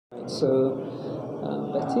So,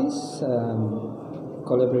 Beatrice,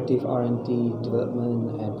 Collaborative R&D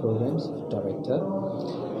Development and Programs Director.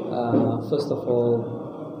 First of all,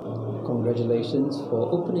 congratulations for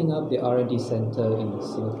opening up the R&D Center in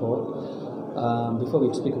Singapore. Before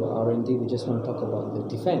we speak about R&D, we just want to talk about the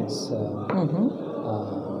defense,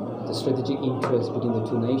 the strategic interest between the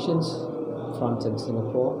two nations, France and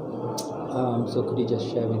Singapore. So could you just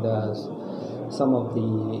share with us some of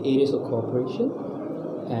the areas of cooperation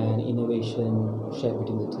and innovation shared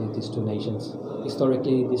between these two nations?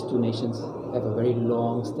 Historically, these two nations have a very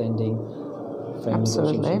long-standing family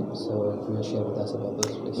relationship. So could you share with us about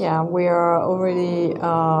those, please? Yeah, we are already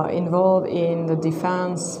involved in the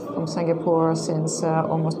defense from Singapore since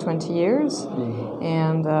almost 20 years,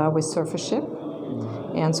 and with surface ship.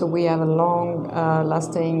 And so we have a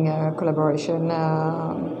long-lasting collaboration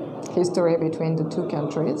history between the two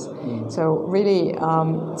countries. So really,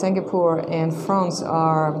 Singapore and France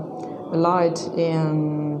are allied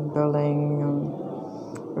in building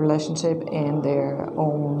relationship in their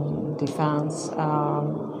own defense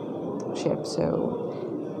ship. So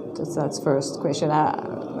that's first question.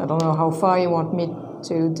 I don't know how far you want me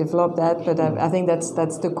to develop that, but I think that's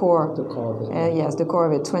the core. The core of it. Yes, the core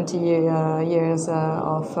of it. 20 years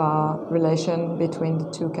of relation between the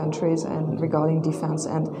two countries and regarding defense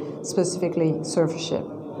and specifically surface ship.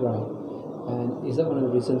 Right. And is that one of the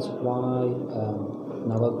reasons why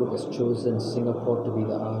Naval Group has chosen Singapore to be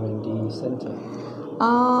the R&D center?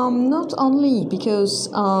 Not only because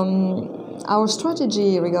our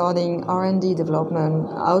strategy regarding R&D development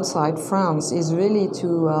outside France is really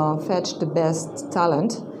to fetch the best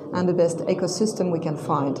talent and the best ecosystem we can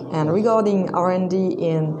find. And regarding R&D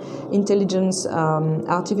in intelligence,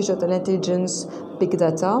 artificial intelligence, big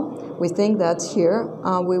data, we think that here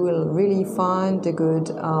we will really find the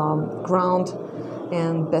good ground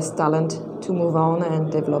and best talent to move on and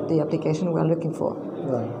develop the application we are looking for.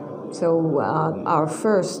 Right. So our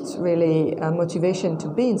first really motivation to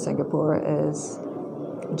be in Singapore is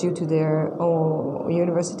due to their own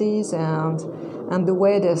universities and the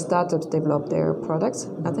way their startups develop their products.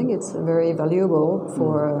 I think it's very valuable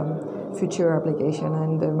for future application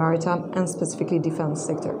in the maritime and specifically defense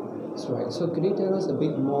sector. That's right. So could you tell us a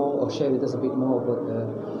bit more or share with us a bit more about the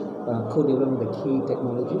co-development of the key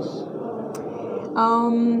technologies?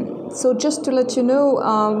 So just to let you know,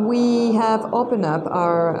 we have opened up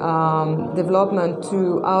our development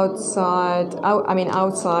to outside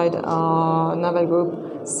Naval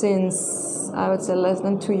Group since I would say less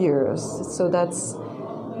than 2 years. So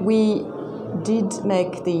we did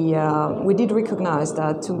recognize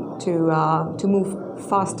that to move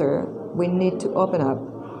faster, we need to open up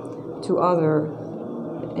to other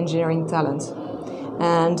engineering talents.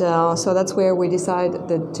 And so that's where we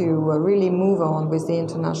decided to really move on with the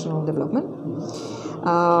international development.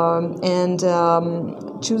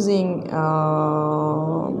 Choosing,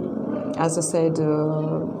 as I said,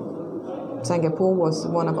 Singapore was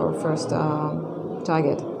one of our first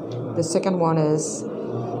target. The second one is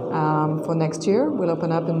for next year, we'll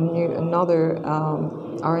open up another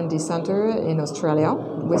R&D center in Australia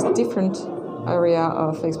with different area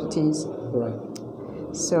of expertise. Right.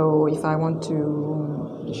 So if I want to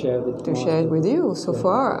share it with you so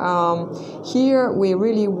far, here we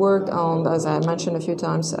really worked on, as I mentioned a few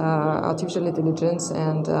times, artificial intelligence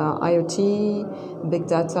and IoT, big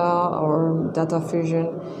data or data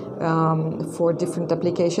fusion for different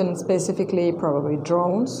applications, specifically probably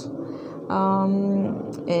drones.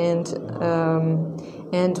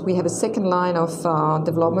 And we have a second line of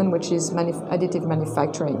development, which is additive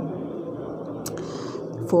manufacturing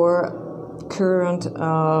for current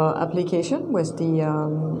application with the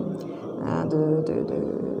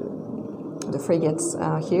frigates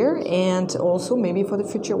here, and also maybe for the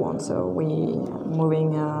future one. So we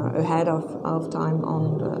moving ahead of time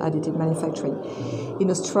on the additive manufacturing. In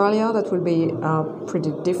Australia, that will be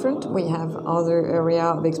pretty different. We have other area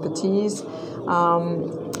of expertise,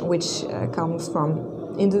 which comes from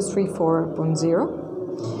Industry 4.0,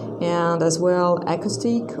 and as well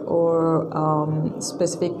acoustic or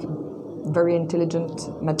specific very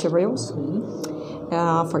intelligent materials,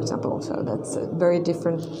 for example. So that's a very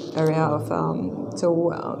different area of.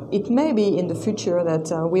 It may be in the future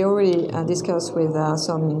that we already discussed with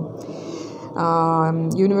some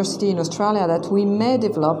university in Australia that we may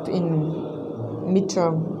develop in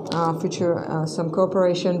midterm future some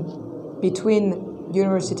cooperation between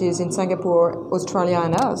universities in Singapore, Australia,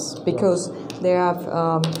 and us, because they have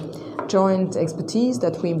joint expertise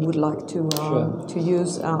that we would like to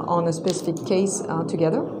use on a specific case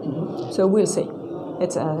together. So we'll see.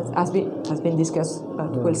 It has been discussed,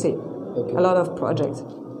 but we'll see. Okay. A lot of projects.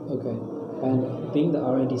 Okay. And being the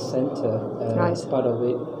R&D center, Right. part of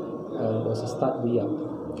it was a start we up.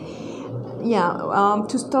 Yeah,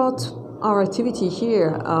 to start our activity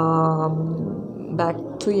here, back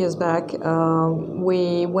 2 years back,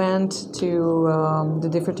 we went to the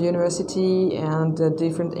different university and the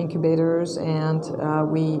different incubators, and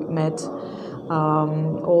we met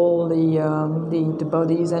all the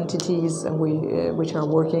bodies, entities which are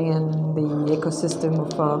working in the ecosystem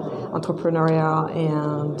of entrepreneurial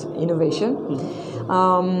and innovation.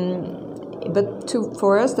 But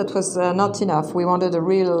for us, that was not enough. We wanted a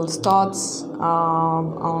real start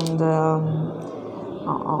on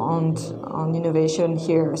innovation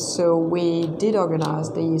here. So we did organize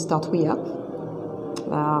the Start We Up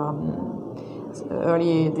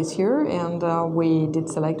early this year, and we did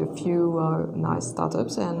select a few nice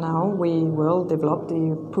startups, and now we will develop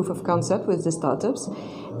the proof of concept with the startups.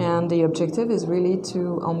 And the objective is really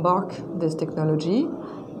to embark this technology.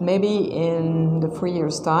 Maybe in the 3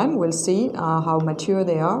 years' time, we'll see how mature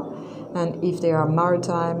they are, and if they are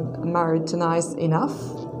maritimized enough,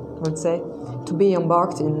 let's say, to be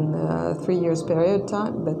embarked in 3 years period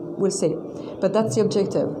time, but we'll see. But that's the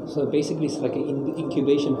objective. So basically it's like an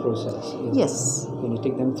incubation process. Yes. When you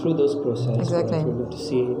take them through those processes, Exactly. to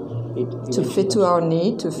see it To fit to our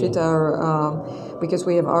need, to fit our, because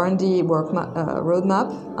we have R&D roadmap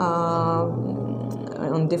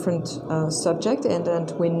on different subjects, and then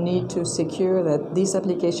we need to secure that this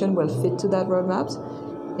application will fit to that roadmap,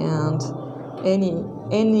 and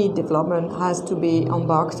any development has to be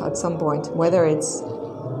embarked at some point, whether it's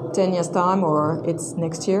 10 years time or it's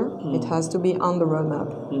next year. It has to be on the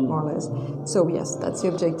roadmap, more or less. So yes, that's the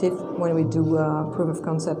objective when we do proof of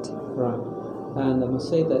concept. Right. And I must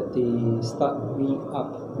say that the Start Me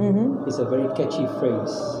Up is a very catchy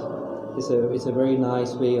phrase. It's a very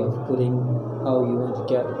nice way of putting how you want to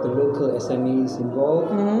get the local SMEs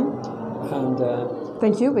involved. And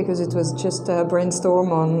Thank you, because it was just a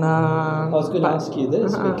brainstorm on... I was going to ask you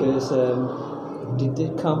this, because did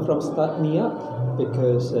it come from Start Me Up?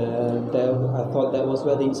 Because I thought that was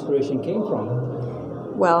where the inspiration came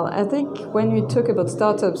from. Well, I think when we talk about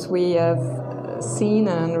startups, we have seen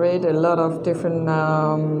and read a lot of different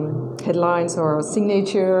headlines or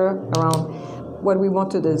signature around. What we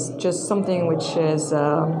wanted is just something which is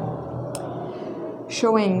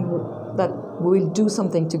showing that we'll do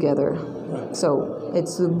something together. Right. So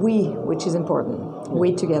it's the we which is important.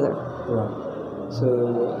 We together. Right.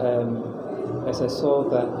 So as I saw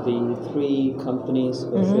that the 3 companies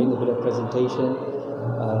were showing a bit of presentation,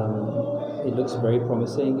 it looks very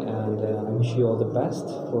promising, and I wish you all the best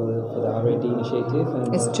for the R&D initiative.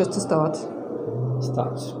 And It's just a start.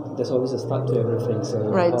 There's always a start to everything, so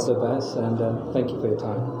Right. all the best, and thank you for your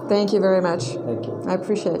time. Thank you very much. Thank you. I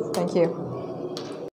appreciate it. Thank you.